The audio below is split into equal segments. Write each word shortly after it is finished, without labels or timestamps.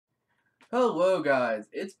Hello guys,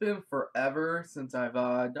 it's been forever since I've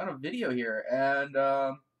done a video here, and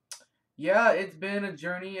yeah, it's been a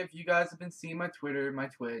journey. If you guys have been seeing my Twitter, my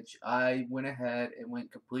Twitch, I went ahead and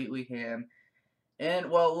went completely ham. And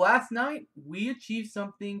well, last night we achieved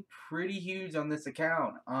something pretty huge on this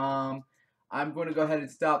account. I'm going to go ahead and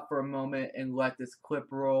stop for a moment and let this clip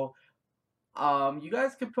roll. You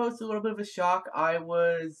guys could post a little bit of a shock. I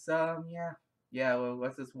was yeah. Well,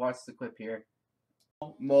 let's just watch the clip here.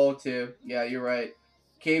 Mole too. Yeah, you're right.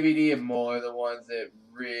 KBD and Mole are the ones that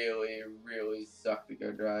really suck to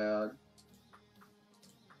go dry on.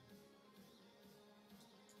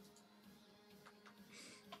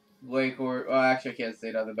 Glade Course. Well, actually, I can't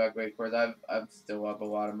say nothing about Glade Course. I've still up a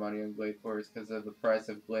lot of money on Glade Course because of the price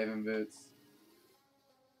of Glaven boots.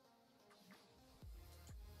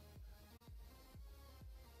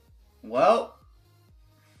 Well,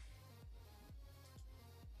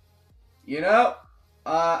 you know,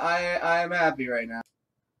 I am happy right now.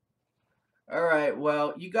 Alright,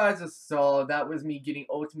 well, you guys just saw that was me getting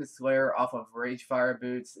Ultimate Slayer off of Ragefire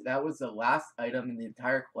boots. That was the last item in the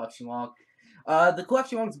entire collection log. The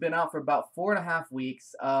collection log's been out for about 4.5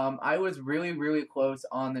 weeks. I was really close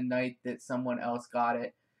on the night that someone else got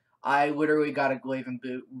it. I literally got a Glaven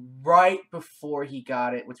boot right before he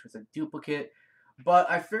got it, which was a duplicate. But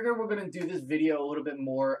I figure we're going to do this video a little bit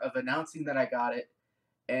more of announcing that I got it.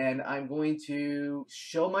 And I'm going to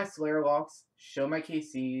show my Slayer logs, show my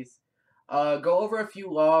KCs, go over a few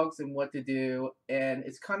logs and what to do, and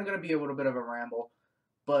it's kind of going to be a little bit of a ramble,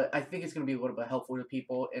 but I think it's going to be a little bit helpful to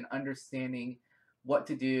people in understanding what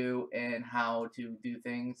to do and how to do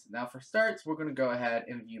things. Now for starts, we're going to go ahead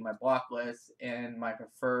and view my block list and my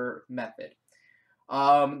preferred method.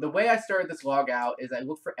 The way I started this log out is I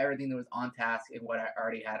looked for everything that was on task and what I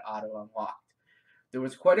already had auto unlocked. There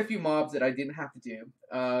was quite a few mobs that I didn't have to do.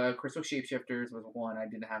 Crystal Shapeshifters was one I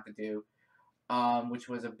didn't have to do, which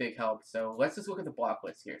was a big help. So let's just look at the block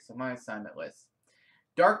list here. So my assignment list.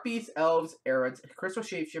 Dark Beasts, Elves, Arrows, Crystal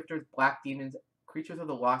Shapeshifters, Black Demons, Creatures of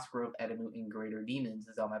the Lost Grove, Edamu, and Greater Demons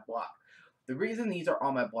is on my block. The reason these are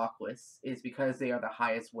on my block list is because they are the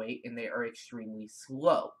highest weight and they are extremely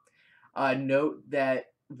slow. Note that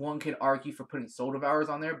one can argue for putting Soul Devourers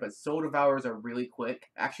on there, but Soul Devourers are really quick.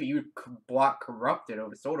 Actually, you would block Corrupted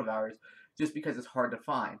over Soul Devourers just because it's hard to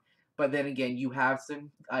find. But then again, you have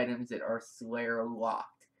some items that are Slayer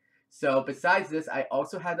locked. So besides this, I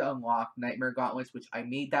also had to unlock Nightmare Gauntlets, which I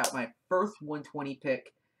made that my first 120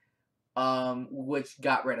 pick, which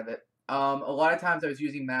got rid of it. A lot of times I was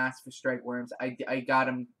using Mass for Strike Worms. I got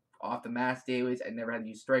them off the Mass dailies. I never had to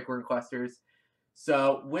use Strike Worm clusters.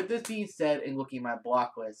 So, with this being said and looking at my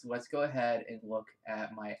block list, let's go ahead and look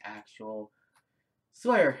at my actual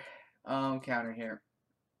Slayer counter here.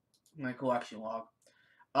 My collection log.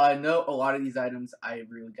 Note a lot of these items I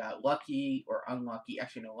really got lucky or unlucky.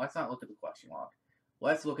 Actually, no, let's not look at the collection log.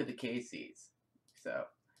 Let's look at the KCs. So,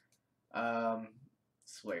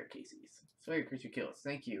 Slayer KCs. Slayer creature kills.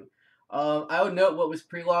 Thank you. I would note what was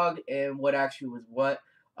pre-log and what actually was what.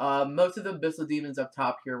 Most of the Abyssal Demons up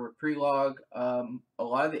top here were pre-log. A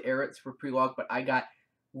lot of the Errats were pre-log, but I got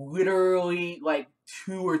literally like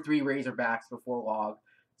 2 or 3 Razorbacks before log.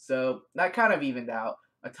 So that kind of evened out.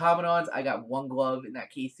 Automatons, I got 1 glove in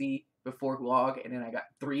that KC before log, and then I got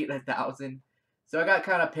 3 in 1,000. So I got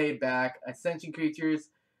kind of paid back. Ascension creatures,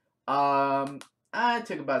 I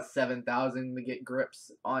took about 7,000 to get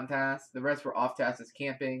grips on task. The rest were off task as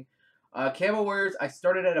camping. Camel Warriors, I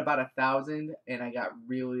started at about 1,000, and I got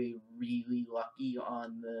really lucky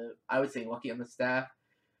on the, I would say lucky on the staff.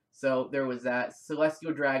 So there was that.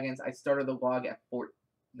 Celestial Dragons, I started the log at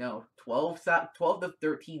 12 to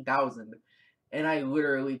 13,000, and I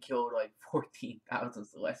literally killed like 14,000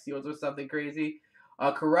 Celestials or something crazy.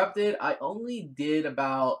 Corrupted, I only did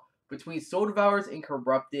about, between Soul Devourers and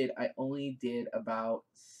Corrupted, I only did about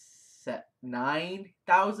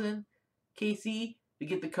 9,000 KC to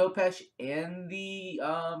get the Kopesh and the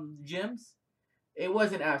gems. It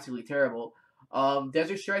wasn't absolutely terrible.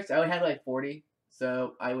 Desert Strikes, I only had like 40,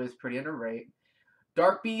 so I was pretty underrate.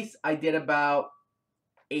 Dark Beasts, I did about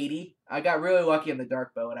 80. I got really lucky on the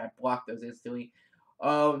Dark Bow, and I blocked those instantly.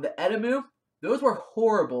 The Edamu, those were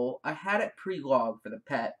horrible. I had it pre-log for the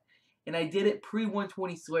pet, and I did it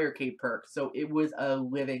pre-120 Slayer K perk, so it was a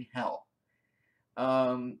living hell.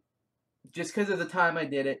 Just because of the time I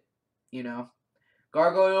did it, you know.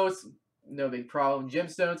 Gargoyles, no big problem.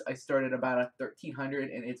 Gemstones, I started about a 1,300,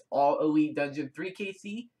 and it's all Elite Dungeon 3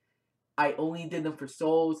 KC. I only did them for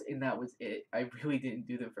souls, and that was it. I really didn't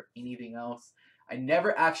do them for anything else. I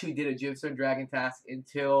never actually did a Gemstone Dragon task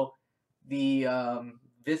until the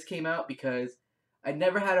this came out, because I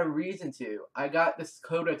never had a reason to. I got this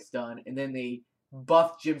codex done, and then they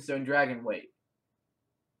buffed Gemstone Dragon weight.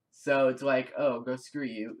 So it's like, oh, go screw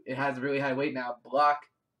you. It has really high weight now. Block.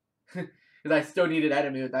 Because I still needed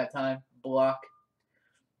enemy at that time. Block.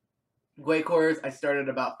 Glade cores, I started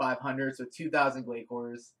about 500, so 2,000 glade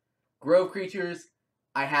cores. Grove creatures,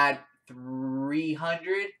 I had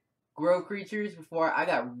 300 grove creatures before I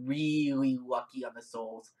got really lucky on the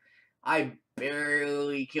souls. I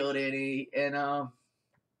barely killed any, and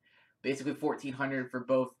basically 1,400 for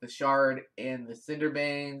both the shard and the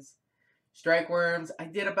cinderbanes. Strike worms, I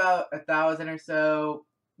did about 1,000 or so.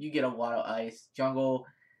 You get a lot of ice. Jungle,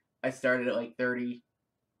 I started at like 30.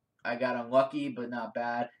 I got unlucky, but not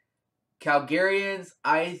bad. Calgarians,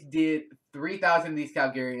 I did 3,000 of these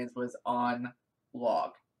Calgarians was on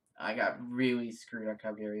log. I got really screwed on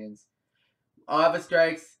Calgarians. Lava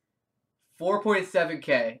Strikes,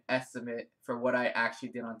 4.7k estimate for what I actually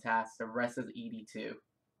did on task. The rest is ED2.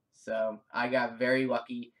 So I got very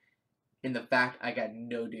lucky in the fact I got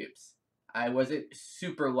no dupes. I wasn't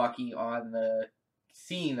super lucky on the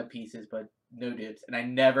seeing the pieces, but no dupes. And I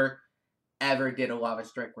never ever did a Lava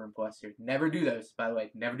Strike Worm cluster. Never do those, by the way.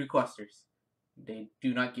 Never do clusters. They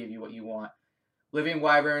do not give you what you want. Living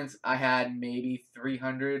Wyverns, I had maybe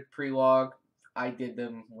 300 pre-log. I did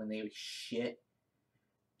them when they were shit.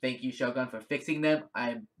 Thank you, Shogun, for fixing them.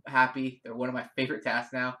 I'm happy. They're one of my favorite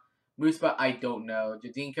tasks now. Moospa, I don't know.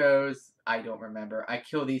 Jadinkos, I don't remember. I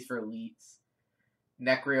kill these for elites.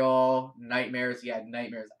 Necreol, Nightmares, yeah,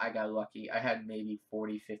 Nightmares, I got lucky. I had maybe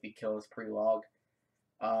 40, 50 kills pre-log.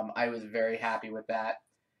 I was very happy with that.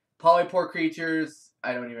 Polypore creatures,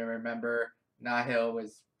 I don't even remember. Nahil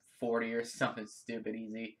was 40 or something stupid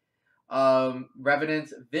easy.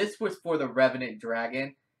 Revenants, this was for the Revenant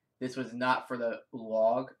Dragon. This was not for the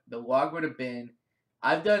log. The log would have been,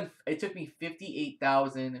 it took me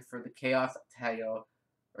 58,000 for the Chaos Tail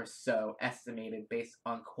or so, estimated based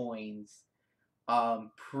on coins,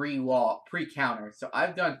 pre-log, pre-counter. So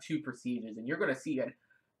I've done 2 procedures, and you're going to see an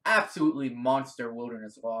absolutely monster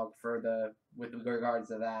wilderness log with regards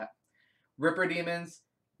to that. Ripper Demons,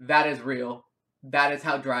 that is real. That is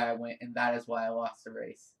how dry I went, and that is why I lost the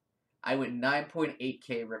race. I went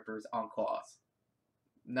 9.8k Rippers on claws.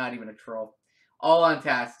 Not even a troll. All on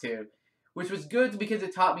task, too. Which was good because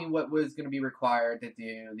it taught me what was going to be required to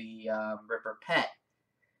do the Ripper Pet.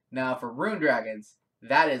 Now, for Rune Dragons,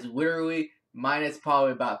 that is literally minus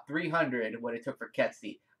probably about 300 what it took for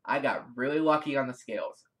Ketsi. I got really lucky on the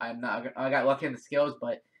scales. I got lucky on the scales,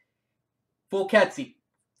 but full Ketsi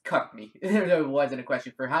cucked me. There wasn't a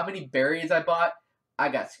question. For how many berries I bought, I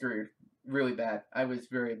got screwed. Really bad. I was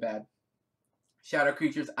very bad. Shadow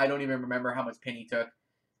creatures, I don't even remember how much Penny took.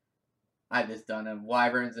 I just done them.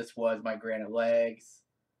 Wyverns, this was my granite legs.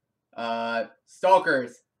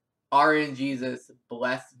 Stalkers, RNGesus,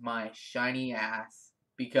 bless my shiny ass.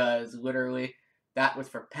 Because literally, that was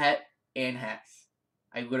for pet and hex.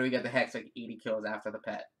 I literally got the hex like 80 kills after the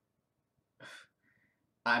pet.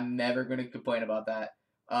 I'm never going to complain about that.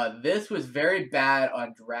 This was very bad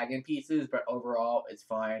on dragon pieces, but overall, it's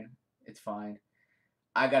fine. It's fine.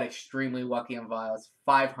 I got extremely lucky on vials.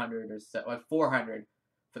 500 or so, or 400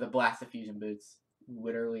 for the Blast Diffusion boots.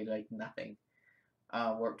 Literally, like, nothing.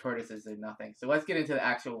 Warp Tortoises are nothing. So let's get into the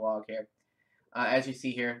actual log here. As you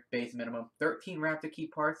see here, base minimum. 13 Raptor Key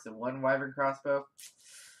parts and 1 Wyvern crossbow.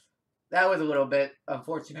 That was a little bit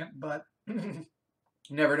unfortunate, but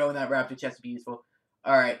never knowing that Raptor chest would be useful.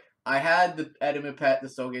 Alright, I had the Edmund pet, the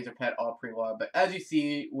Soul Gazer pet, all pre-log, but as you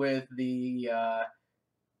see with the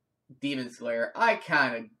Demon Slayer, I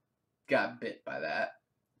kind of got bit by that.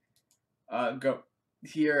 Go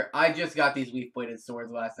here. I just got these leaf-bladed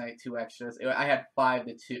swords last night, 2 extras. I had 5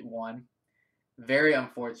 to 2, 1. Very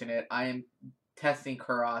unfortunate. I am testing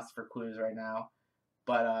Kuros for clues right now.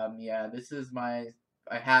 But, yeah, this is my...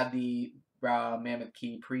 I had the Mammoth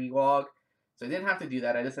Key pre-log, so I didn't have to do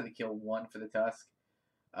that. I just had to kill 1 for the Tusk.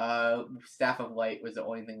 Staff of Light was the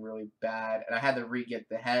only thing really bad. And I had to re-get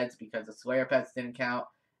the heads because the Slayer pets didn't count.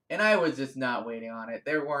 And I was just not waiting on it.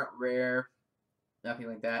 They weren't rare. Nothing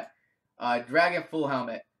like that. Dragon Full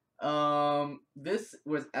Helmet. This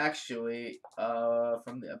was actually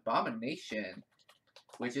from the Abomination,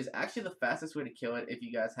 which is actually the fastest way to kill it if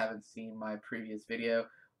you guys haven't seen my previous video.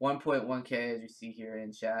 1.1k as you see here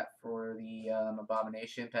in chat for the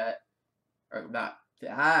Abomination pet. Or not.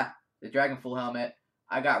 The Dragon Full Helmet.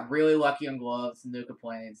 I got really lucky on gloves, no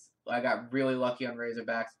complaints. I got really lucky on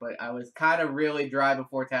Razorbacks, but I was kind of really dry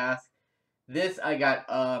before task. This I got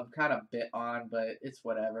kind of bit on, but it's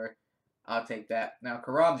whatever. I'll take that. Now,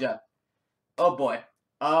 Karamja. Oh boy.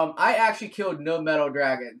 I actually killed no Metal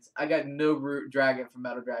Dragons. I got no Root Dragon from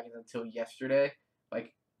Metal Dragons until yesterday.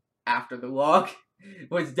 like after the log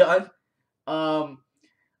was done.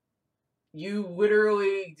 You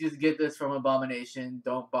literally just get this from Abomination.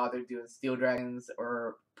 Don't bother doing Steel Dragons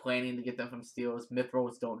or planning to get them from Steels.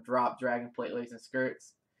 Mithrils don't drop Dragon Plate Legs and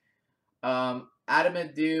Skirts.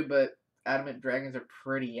 Adamant do, but Adamant Dragons are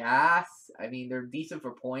pretty ass. I mean, they're decent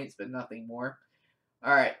for points, but nothing more.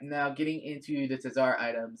 Alright, now getting into the Tazar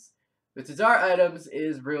items. The Tazar items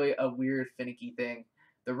is really a weird, finicky thing.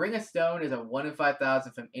 The Ring of Stone is a 1 in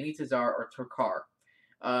 5,000 from any Tazar or Turkar.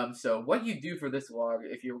 So what you do for this log,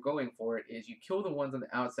 if you're going for it, is you kill the ones on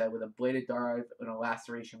the outside with a Bladed Dive and a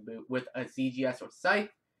Laceration Boot with a ZGS or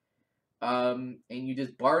Scythe. And you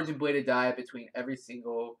just barge and Bladed Dive between every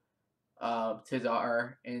single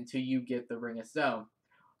Tazar until you get the Ring of Stone.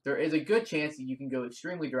 There is a good chance that you can go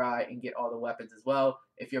extremely dry and get all the weapons as well.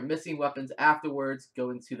 If you're missing weapons afterwards, go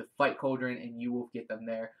into the Fight Cauldron and you will get them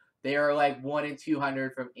there. They are like 1 in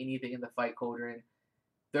 200 from anything in the Fight Cauldron.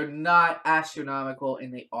 They're not astronomical,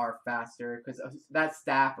 and they are faster, because that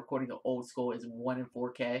staff, according to Old School, is 1 in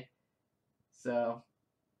 4K. So,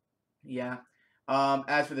 yeah.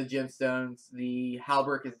 As for the gemstones, the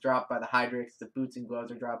Halberd is dropped by the Hydrix, the boots and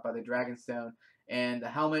gloves are dropped by the Dragonstone, and the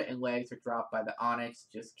helmet and legs are dropped by the Onyx.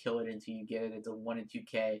 Just kill it until you get it. It's a 1 in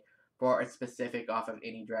 2K. For a specific off of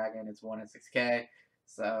any dragon, it's 1 in 6K.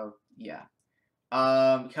 So, yeah.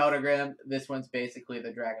 Keldagrim, this one's basically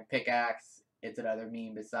the Dragon Pickaxe. It's another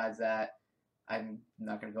meme besides that. I'm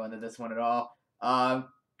not going to go into this one at all.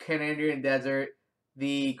 Canadian Desert.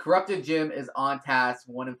 The Corrupted Gem is on task,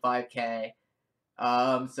 1 in 5K.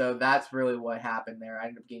 So that's really what happened there. I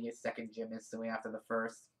ended up getting a second gem instantly after the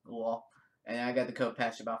first. Lol. And I got the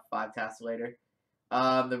Kopesh about 5 tasks later.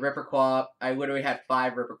 The Ripper Claw. I literally had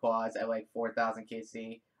 5 Ripper Claws at like 4,000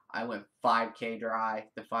 KC. I went 5K dry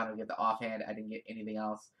to finally get the offhand. I didn't get anything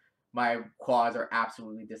else. My claws are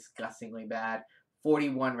absolutely disgustingly bad.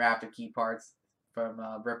 41 Raptor key parts from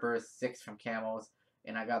Rippers, 6 from Camels,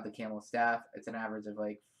 and I got the Camel staff. It's an average of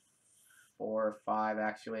like 4 or 5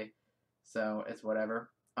 actually, so it's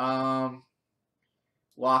whatever. Lost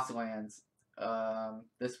Lands.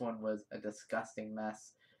 This one was a disgusting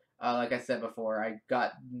mess. Like I said before, I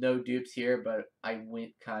got no dupes here, but I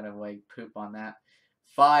went kind of like poop on that.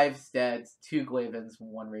 5 Steads, 2 Glavens,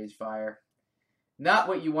 1 Ragefire. Not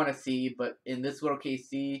what you want to see, but in this little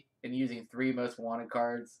KC, and using 3 most wanted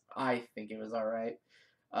cards, I think it was alright.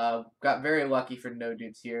 Got very lucky for no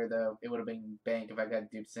dupes here, though. It would have been bank if I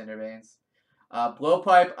got duped Cinderveins.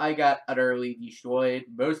 Blowpipe, I got utterly destroyed.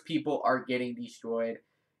 Most people are getting destroyed.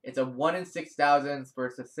 It's a 1 in 6,000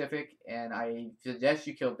 for specific, and I suggest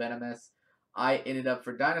you kill Venomous. I ended up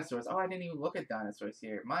for dinosaurs. Oh, I didn't even look at dinosaurs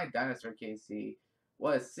here. My dinosaur KC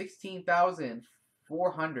was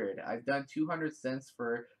 16,400. I've done 200 cents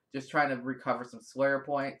for just trying to recover some Slayer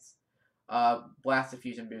points. Blast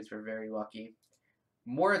Diffusion boots were very lucky.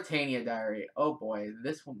 Mauritania Diary. Oh boy,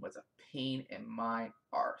 this one was a pain in my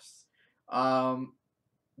arse.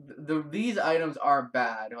 These items aren't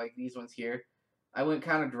bad, like these ones here. I went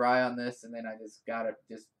kind of dry on this, and then I just got it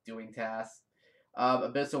just doing tasks.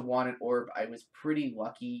 Abyssal Wanted Orb, I was pretty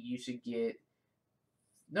lucky. You should get...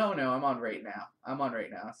 No, I'm on right now.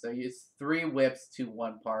 So it's 3 whips to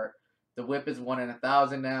 1 part. The whip is 1 in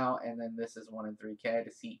 1,000 now, and then this is 1 in 3K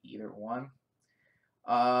to see either one.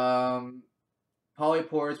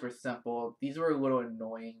 Polypores were simple. These were a little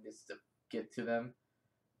annoying just to get to them.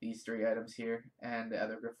 These 3 items here. And the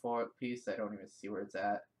other Graphoic piece, I don't even see where it's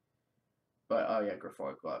at. But, oh yeah,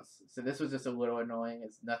 Graphoic gloves. So this was just a little annoying.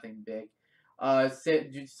 It's nothing big.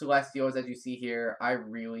 Celestials, as you see here, I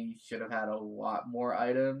really should have had a lot more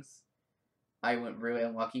items. I went really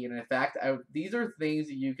unlucky. And in fact, these are things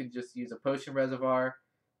that you can just use a potion reservoir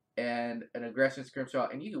and an aggression scrimshaw,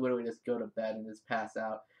 and you can literally just go to bed and just pass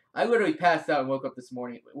out. I literally passed out and woke up in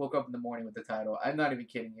the morning with the title. I'm not even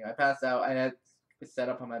kidding you. I passed out. I had it set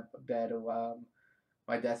up on my bed,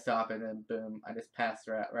 my desktop, and then boom, I just passed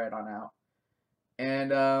right on out.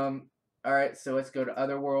 And alright, so let's go to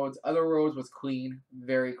Otherworlds. Otherworlds was clean,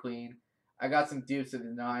 very clean. I got some dupes of the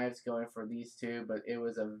knives going for these 2, but it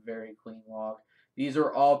was a very clean log. These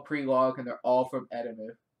are all pre-log, and they're all from Edemu.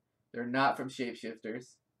 They're not from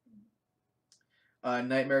Shapeshifters.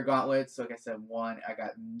 Nightmare Gauntlets, like I said, 1. I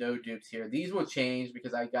got no dupes here. These will change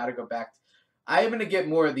because I got to go back. I am going to get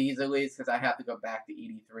more of these at least because I have to go back to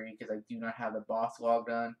 83 because I do not have the boss log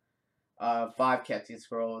done. 5 Catching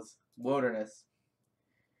Scrolls. Wilderness.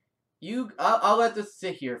 I'll let this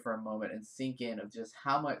sit here for a moment and sink in of just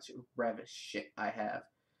how much Revis shit I have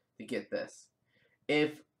to get this.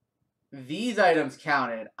 If these items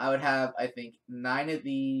counted, I would have, I think, 9 of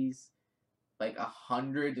these, like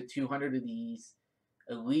 100 to 200 of these,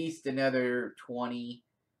 at least another 20,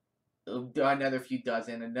 another few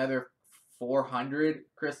dozen, another 400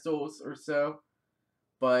 crystals or so.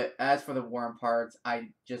 But as for the warm parts, I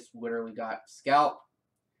just literally got scalp,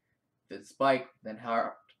 then spike, then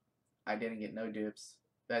heart. I didn't get no dupes.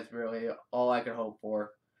 That's really all I could hope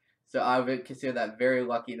for. So I would consider that very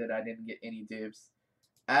lucky that I didn't get any dupes.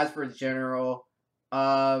 As for general,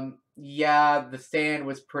 yeah, the stand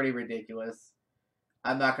was pretty ridiculous.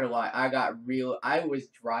 I'm not gonna lie. I was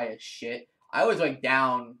dry as shit. I was like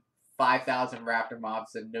down 5,000 raptor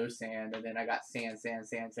mobs and no sand, and then I got sand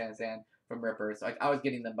from rippers. Like I was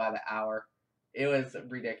getting them by the hour. It was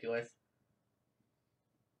ridiculous.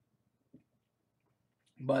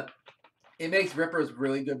 But it makes rippers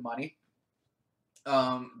really good money.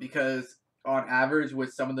 Because on average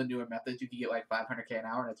with some of the newer methods you can get like 500k an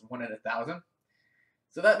hour and it's 1 in 1,000.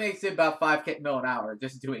 So that makes it about 5k mil an hour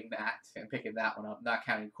just doing that and picking that one up, not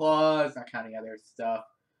counting claws, not counting other stuff.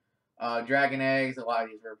 Dragon eggs, a lot of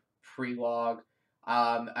these were pre-log.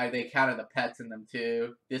 They counted the pets in them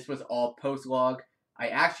too. This was all post-log. I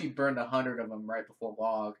actually burned 100 of them right before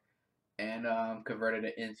log and converted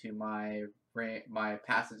it into my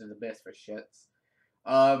Passage of the Abyss for shits.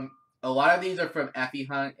 A lot of these are from Effie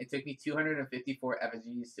Hunt. It took me 254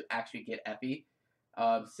 effigies to actually get Effie.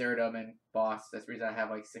 Ceradomin boss. That's the reason I have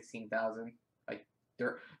like 16,000. Like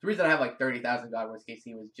the reason I have like 30,000 God Wars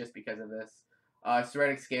KC was just because of this.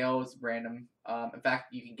 Serenic Scales, random. In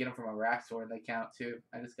fact, you can get them from a rack sword. They count too.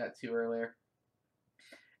 I just got 2 earlier.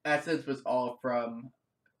 Essence was all from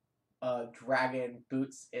Dragon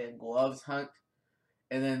Boots and Gloves Hunt.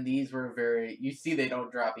 And then these were very... You see they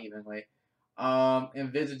don't drop evenly.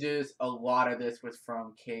 Envisages, a lot of this was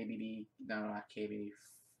from KBD. No, not KBD.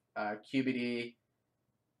 QBD.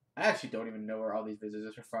 I actually don't even know where all these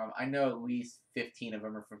visitors are from. I know at least 15 of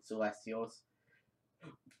them are from Celestials.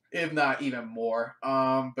 If not even more.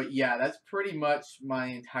 But yeah, that's pretty much my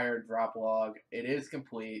entire drop log. It is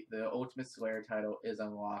complete. The Ultimate Slayer title is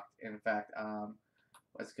unlocked. In fact,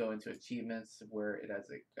 let's go into achievements. Where does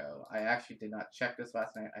it go? I actually did not check this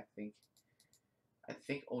last night. I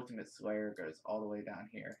think Ultimate Slayer goes all the way down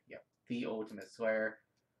here. Yep, the Ultimate Slayer.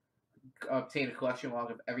 Obtain a collection log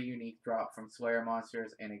of every unique drop from Slayer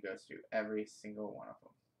monsters, and it goes through every single one of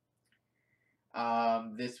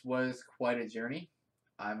them. This was quite a journey.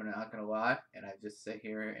 I'm not going to lie, and I just sit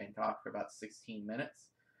here and talk for about 16 minutes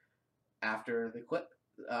after the clip.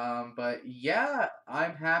 But yeah,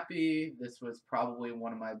 I'm happy. This was probably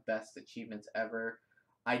one of my best achievements ever.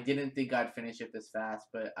 I didn't think I'd finish it this fast,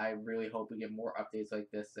 but I really hope we get more updates like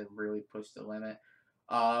this and really push the limit.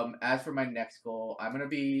 As for my next goal, I'm going to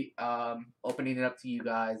be opening it up to you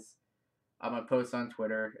guys. I'm going to post on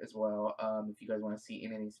Twitter as well if you guys want to see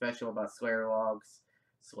anything special about Slayer logs,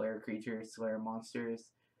 Slayer creatures, Slayer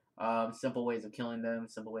monsters, simple ways of killing them,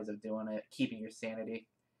 simple ways of doing it, keeping your sanity.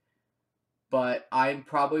 But I'm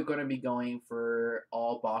probably going to be going for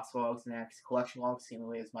all box logs next. Collection logs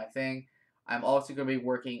seemingly is my thing. I'm also going to be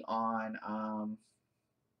working on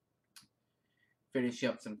finishing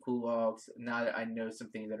up some clue logs now that I know some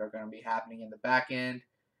things that are going to be happening in the back end.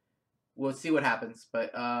 We'll see what happens,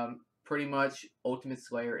 but pretty much Ultimate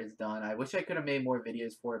Slayer is done. I wish I could have made more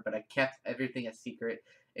videos for it, but I kept everything a secret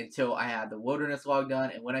until I had the Wilderness log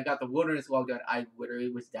done, and when I got the Wilderness log done, I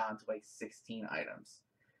literally was down to like 16 items.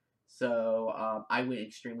 So I went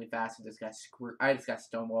extremely fast and just got screwed. I just got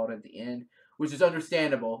stonewalled at the end, which is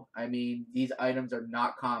understandable. I mean, these items are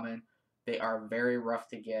not common. They are very rough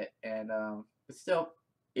to get, and but still,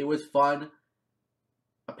 it was fun.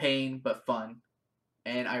 A pain, but fun.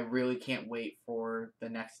 And I really can't wait for the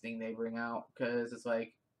next thing they bring out, because it's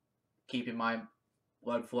like keeping my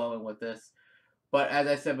blood flowing with this. But as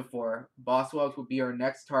I said before, boss logs will be our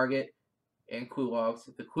next target, and clue logs.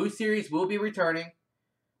 The clue series will be returning.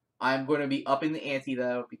 I'm going to be upping the ante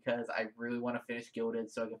though, because I really want to finish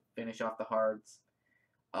Gilded so I can finish off the hards.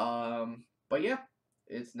 But yeah,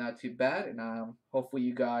 it's not too bad, and hopefully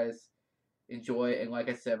you guys enjoy. And like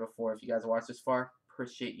I said before, if you guys watched this far,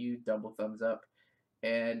 appreciate you. Double thumbs up.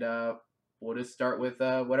 And we'll just start with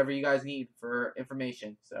whatever you guys need for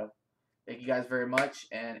information. So thank you guys very much,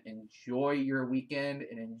 and enjoy your weekend,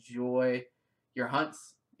 and enjoy your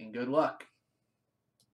hunts, and good luck.